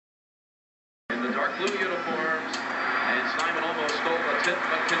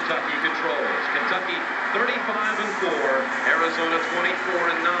Kentucky controls. Kentucky 35-4, Arizona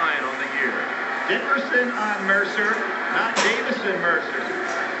 24-9 on the year. Dickerson on Mercer, not Davison Mercer.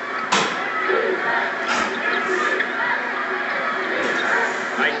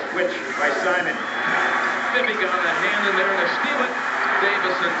 Nice switch by Simon. Bibby got a hand in there to steal it.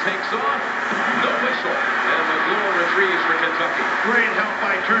 Davison takes off. No whistle. And McGlure retrieves for Kentucky. Great help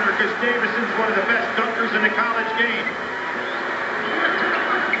by Turner, because Davison's one of the best dunkers in the college game.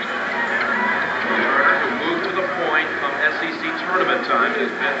 Turner, who moved to the point come SEC tournament time, has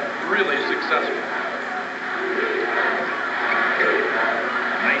been really successful.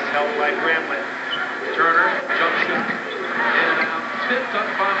 Nice help by Bramlett. Turner, jump shot. In and out. Tipped up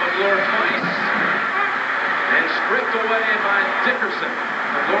by McGlure twice. And stripped away by Dickerson.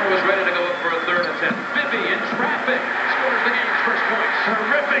 McGlure was ready to go up for a third attempt. Bibby in traffic. Scores the game's first points.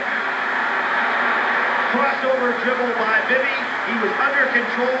 Terrific. Crossover dribble by Bibby. He was under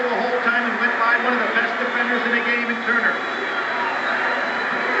control the whole time and went by one of the best defenders in the game in Turner.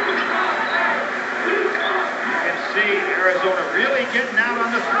 You can see Arizona really getting out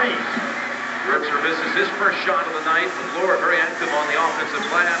on the threes. Mercer misses his first shot of the night. McGlure very active on the offensive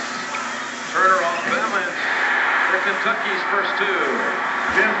glass. Turner off balance for Kentucky's first two.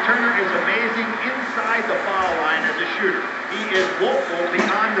 Jim, Turner is amazing inside the foul line as a shooter. He is woeful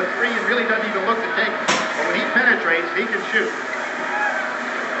beyond the three and really doesn't even look to take it. But when he penetrates, he can shoot.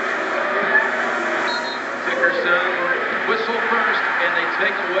 Dickerson, whistle first, and they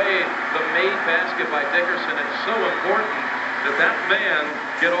take away the made basket by Dickerson. It's so important that man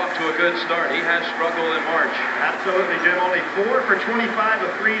get off to a good start. He has struggled in March. Absolutely, Jim. Only 4 for 25 of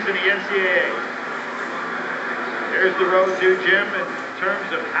threes in the NCAA. There's the road to, Jim, in terms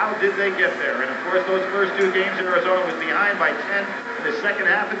of how did they get there. And, of course, those first two games in Arizona was behind by 10 in the second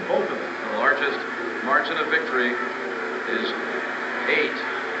half in both of them. The largest margin of victory is 8.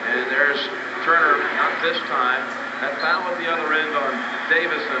 And there's Turner, not this time. That foul at the other end on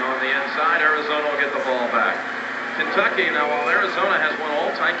Davison on the inside. Arizona will get the ball back. Kentucky, now while Arizona has won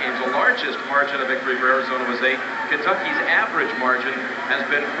all tight games, the largest margin of victory for Arizona was 8. Kentucky's average margin has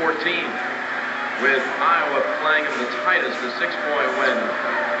been 14, with Iowa playing them the tightest, a 6-point win.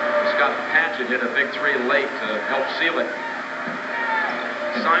 Scott Patchett hit a big three late to help seal it.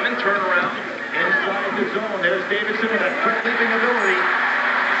 Simon turn around. Inside the zone, there's Davidson with a quick leaping ability.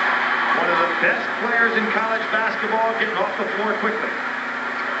 One of the best players in college basketball, getting off the floor quickly.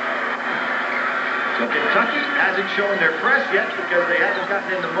 So Kentucky hasn't shown their press yet because they haven't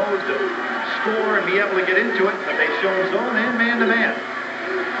gotten in the mode to score and be able to get into it, but they've shown zone and man-to-man.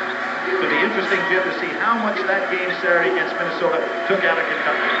 It'll be interesting, Jim, to see how much that game Saturday against Minnesota took out of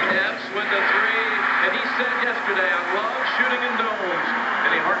Kentucky. Epps with the three, and he said yesterday, I love shooting in domes. And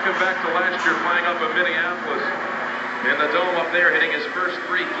he harkened back to last year playing up in Minneapolis. In the dome up there, hitting his first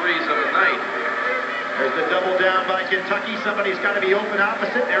 3 threes of the night. There's the double down by Kentucky. Somebody's got to be open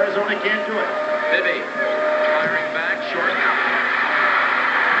opposite. Arizona can't do it. Bibby firing back, short.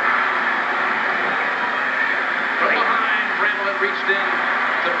 From behind, Bramlett reached in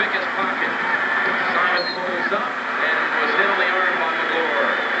to pick his pocket. Simon pulls up and was hit on the arm by McGlure.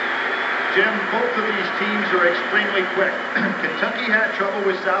 Jim, both of these teams are extremely quick. Kentucky had trouble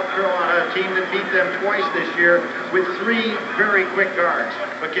with South Carolina, a team that beat them twice this year with 3 very quick guards.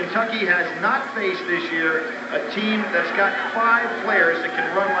 But Kentucky has not faced this year a team that's got 5 players that can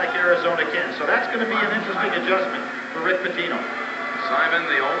run like Arizona can. So that's going to be an interesting adjustment for Rick Pitino. Simon,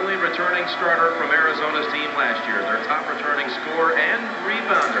 the only returning starter from Arizona's team last year, their top returning scorer and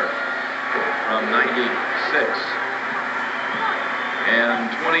rebounder from '96. And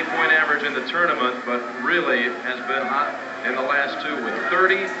 20-point average in the tournament, but really has been hot in the last 2 with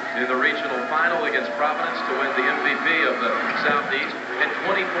 30 in the regional final against Providence to win the MVP of the Southeast and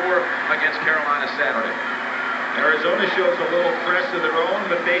 24 against Carolina Saturday. Arizona shows a little press of their own,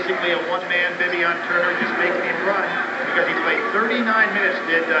 but basically a one-man Bibby on Turner, just making him run because he played 39 minutes,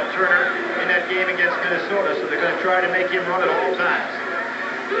 did Turner, in that game against Minnesota, so they're going to try to make him run at all times.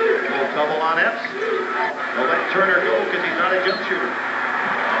 A little double on Epps. They'll let Turner go because he's not a jump shooter.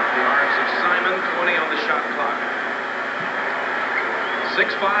 Off the arms of Simon, 20 on the shot clock.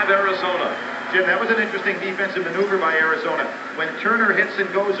 6-5 Arizona. Jim, that was an interesting defensive maneuver by Arizona. When Turner hits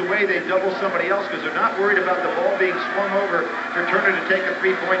and goes away, they double somebody else because they're not worried about the ball being swung over for Turner to take a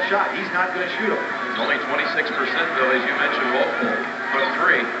 3-point shot. He's not going to shoot them. It's only 26%, Bill, as you mentioned, woeful from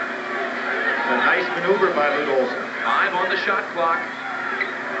 3. It's a nice maneuver by Lute Olson. 5 on the shot clock.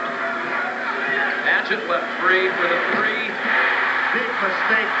 Patchett left free for the 3. Big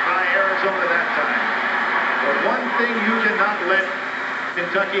mistake by Arizona that time. The one thing you cannot let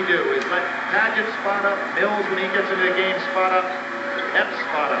Kentucky do is let Padgett spot up, Mills when he gets into the game spot up. Epps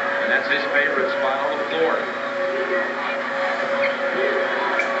spot him. And that's his favorite spot on the floor.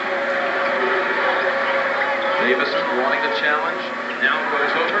 Davison wanting to challenge. Now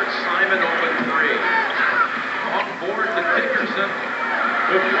goes over. Simon open three. On board to Dickerson.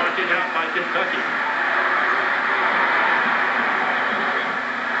 Good blocking out by Kentucky.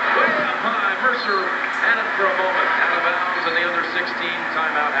 Way up high. Mercer had it for a moment. Out of bounds, and the under 16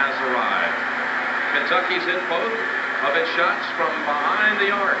 timeout has arrived. Kentucky's hit both of its shots from behind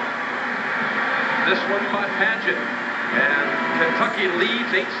the arc. This one by Padgett. And Kentucky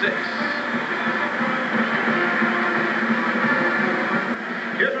leads 8-6.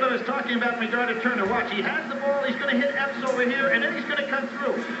 Here's what I was talking about in regard to Turner. Watch, he has the ball, he's going to hit Epps over here, and then he's going to come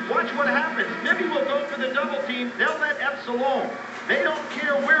through. Watch what happens. Bibby will go for the double team. They'll let Epps alone. They don't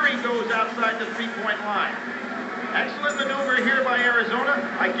care where he goes outside the three-point line. Excellent maneuver here by Arizona.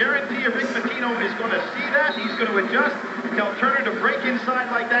 I guarantee you Rick Pitino is going to see that. He's going to adjust, tell Turner to break inside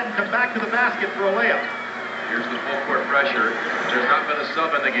like that and come back to the basket for a layup. Here's the full court pressure. There's not been a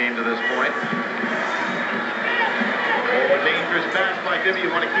sub in the game to this point. Oh, a dangerous pass by Bibby.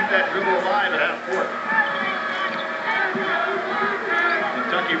 You want to keep that dribble alive at half court.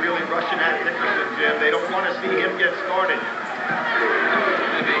 Kentucky really rushing at Dickerson, Jim. They don't want to see him get started.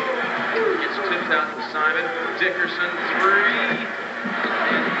 Bibby gets tipped out to Simon. Dickerson, three.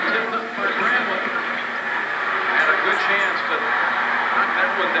 And tipped up by Bramlett. Had a good chance to knock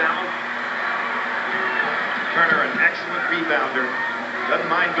that one down. Turner, an excellent rebounder.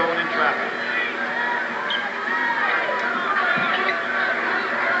 Doesn't mind going in traffic.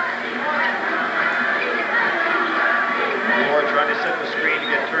 Moore trying to set the screen to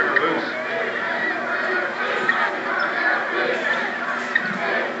get Turner loose.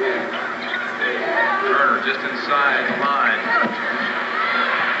 Turner just inside the line.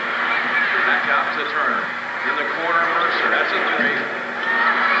 Back out to Turner. In the corner, Mercer. That's a three.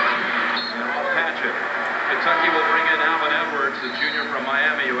 And off Padgett. Kentucky will bring in Alvin Edwards, the junior from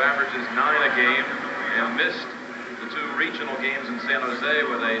Miami, who averages 9 a game and missed the 2 regional games in San Jose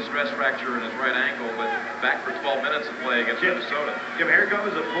with a stress fracture in his right ankle, but back for 12 minutes of play against Minnesota. Jim, here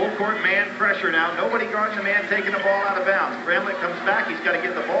goes a full court man pressure now. Nobody guarding the man taking the ball out of bounds. Bramlett comes back. He's got to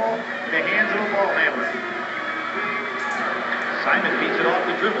get the ball in the hands of the ball handler. Simon beats it off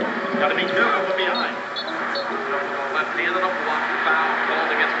the dribble. Got to be careful from behind. Left hand and a block foul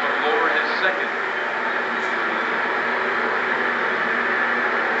called against McClure, his second.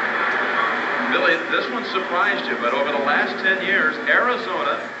 Billy, this one surprised you, but over the last 10 years,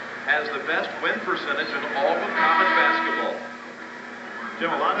 Arizona has the best win percentage in all of college basketball.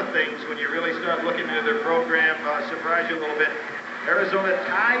 Jim, a lot of things, when you really start looking into their program, surprise you a little bit. Arizona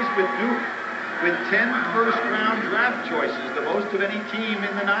ties with Duke with 10 first-round draft choices, the most of any team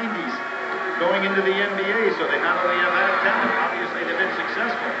in the 90s going into the NBA. So they not only have that talent, obviously they've been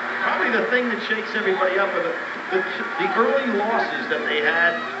successful. Probably the thing that shakes everybody up are the early losses that they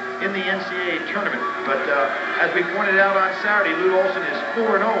had in the NCAA tournament. But as we pointed out on Saturday, Lute Olson is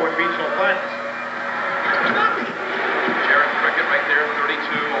 4-0 in regional finals. Jared Prickett right there, 32,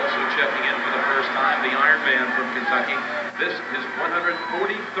 also checking in for the first time, the Iron Man from Kentucky. This is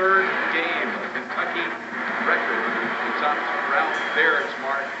 143rd game of the Kentucky record. He topped Ralph Baird's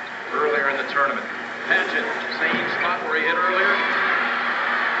mark earlier in the tournament. Padgett, same spot where he hit earlier.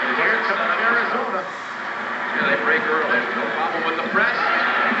 And here comes Arizona. Yeah, they break early. No problem with the press.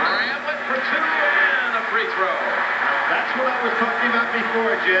 Bramlett for 2 and a free throw. That's what I was talking about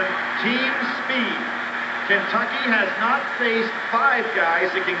before, Jim. Team speed. Kentucky has not faced 5 guys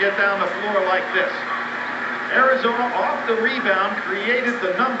that can get down the floor like this. Arizona off the rebound created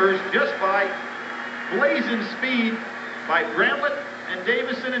the numbers just by blazing speed by Bramlett and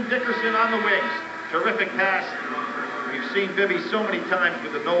Davison and Dickerson on the wings. Terrific pass. We've seen Bibby so many times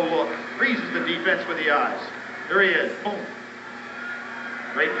with the no look. Freezes the defense with the eyes. There he is. Boom.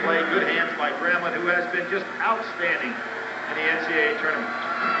 Great play, good hands by Bramlett, who has been just outstanding in the NCAA tournament.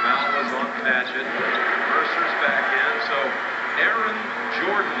 Foul was on Padgett. Mercer's back in, so Aaron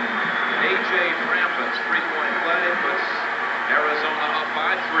Jordan, A.J. Bramlett's three-point play puts Arizona up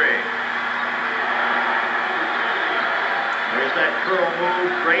by 3. There's that curl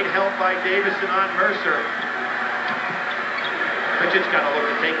move. Great help by Davison on Mercer. Pritchett's got to look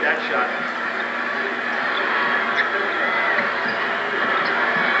to take that shot.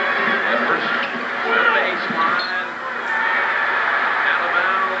 Edwards, baseline, out of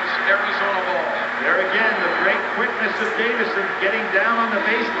bounds, Arizona ball. There again, the great quickness of Davison getting down on the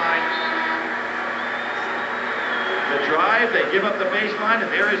baseline. The drive, they give up the baseline, and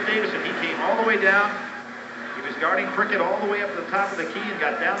there is Davison. He came all the way down. He was guarding Prickett all the way up to the top of the key and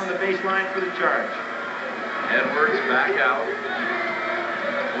got down on the baseline for the charge. Edwards back out.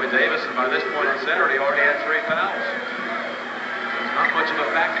 Boy, Davison, by this point on Saturday, already had 3 fouls. It's not much of a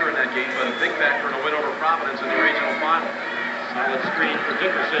factor in that game, but a big factor in a win over Providence in the regional final. Solid screen for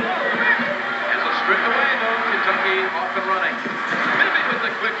Dickerson. Has it stripped away, though. Kentucky off and running. Bibby with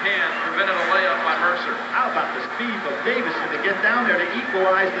the quick hand prevented a layup by Mercer. How about the speed of Davison to get down there to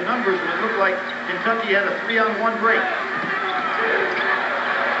equalize the numbers when it looked like Kentucky had a 3-on-1 break.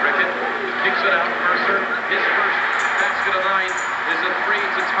 Rickett kicks it out. Mercer, his first basket of the night, is a 3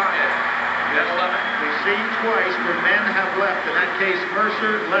 to tie it. At 11. We've seen twice where men have left. In that case,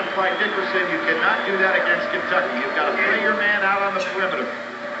 Mercer left by Dickerson. You cannot do that against Kentucky. You've got to play your man out on the perimeter.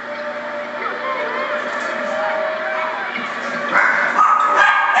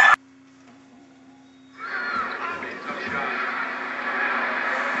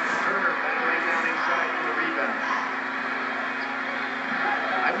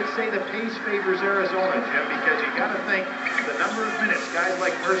 Say the pace favors Arizona, Jim, because you got to think the number of minutes guys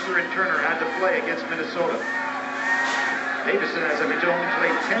like Mercer and Turner had to play against Minnesota. Davison, as I mentioned, only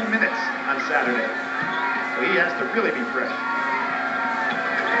played 10 minutes on Saturday, so he has to really be fresh.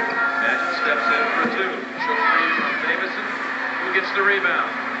 Madden steps in for 2. Show 3 from Davison, who gets the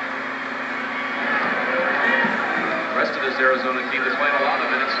rebound. The rest of this Arizona team has played a lot of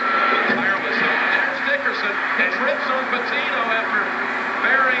minutes. Tireless. There's Dickerson. He trips on Patino after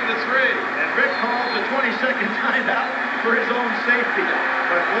burying the 3. And Rick calls a 20-second timeout for his own safety.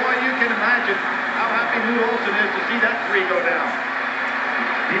 But boy, you can imagine how happy Lou Olson is to see that 3 go down.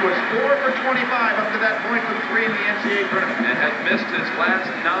 He was 4 for 25 up to that point from 3 in the NCAA tournament. And had missed his last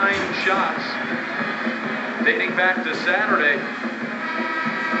 9 shots dating back to Saturday.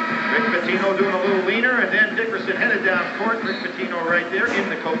 Rick Pitino doing a little leaner, and then Dickerson headed down court. Rick Pitino right there in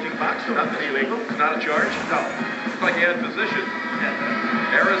the coaching box, so nothing illegal. It's not a charge? No. Looks like he had position.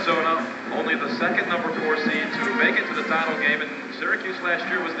 Arizona, only the second number 4 seed to make it to the title game, and Syracuse last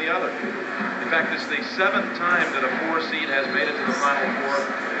year was the other. In fact, it's the 7th time that a 4 seed has made it to the Final Four.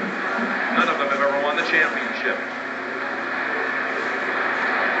 None of them have ever won the championship.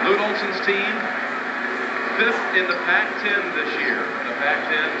 Lute Olson's team, 5th in the Pac-10 this year. The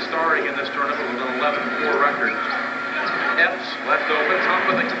Pac-10 starring in this tournament with an 11-4 record. Epps left open, top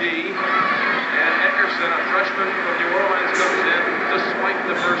of the key. And Eckerson, a freshman from New Orleans, comes in to swipe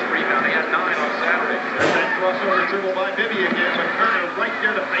the first rebound. He had 9 on Saturday. There's that crossover dribble by Bibby again, but Turner right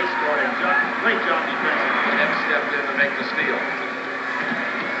there to face guard him. Great job defensively. Epps stepped in to make the steal.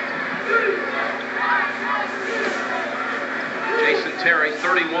 Jason Terry,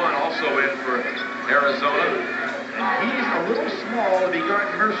 31, also in for Arizona. And he's a little small to be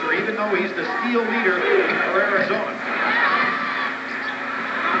guarding Mercer, even though he's the steal leader for Arizona.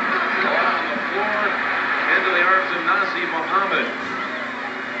 Into the arms of Nazi Mohammed.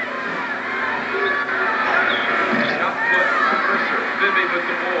 Shot put from Mercer. Bibby with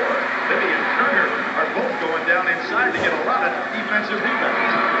the board. Bibby and Turner are both going down inside to get a lot of defensive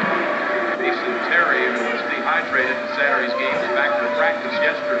rebounds. Jason Terry, who was dehydrated in Saturday's game, is back to practice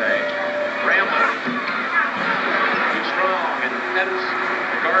yesterday. Ramlin. Too strong, and Pettis,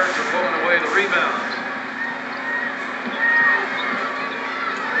 the guards are pulling away the rebounds.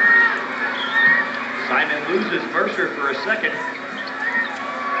 Simon loses Mercer for a second.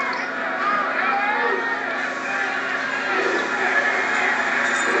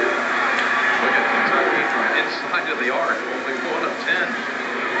 Look at Kentucky from inside of the arc, only 1 of 10.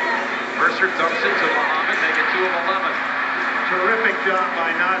 Mercer dumps it to Muhammad, make it 2 of 11. Terrific job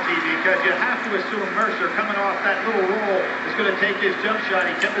by Nazi, because you have to assume Mercer coming off that little roll is going to take his jump shot.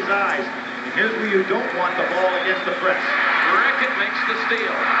 He kept his eyes. And here's where you don't want the ball against the press. Rickett makes the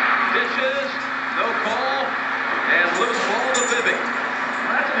steal. Dishes. No call, and loose ball to Bibby.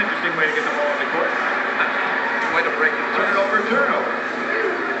 Well, that's an interesting way to get the ball in the court. Way to break the Turnover.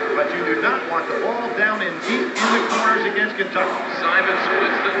 But you do not want the ball down in deep in the corners against Kentucky. Simon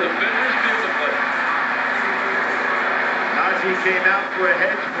splits the defenders beautifully. Nazi came out for a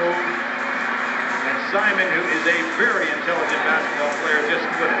hedge move, and Simon, who is a very intelligent basketball player, just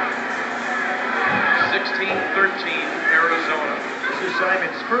split it. 16-13, Arizona. This is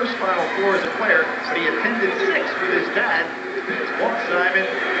Simon's first Final Four as a player, but he attended 6 with his dad. Walt Simon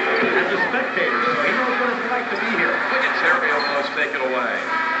as a spectator, so he knows what it's like to be here. Look at Terry almost take it away.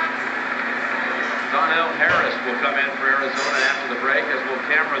 Donnell Harris will come in for Arizona after the break, as will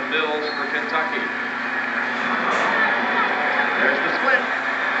Cameron Mills for Kentucky. There's the split.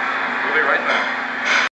 We'll be right back.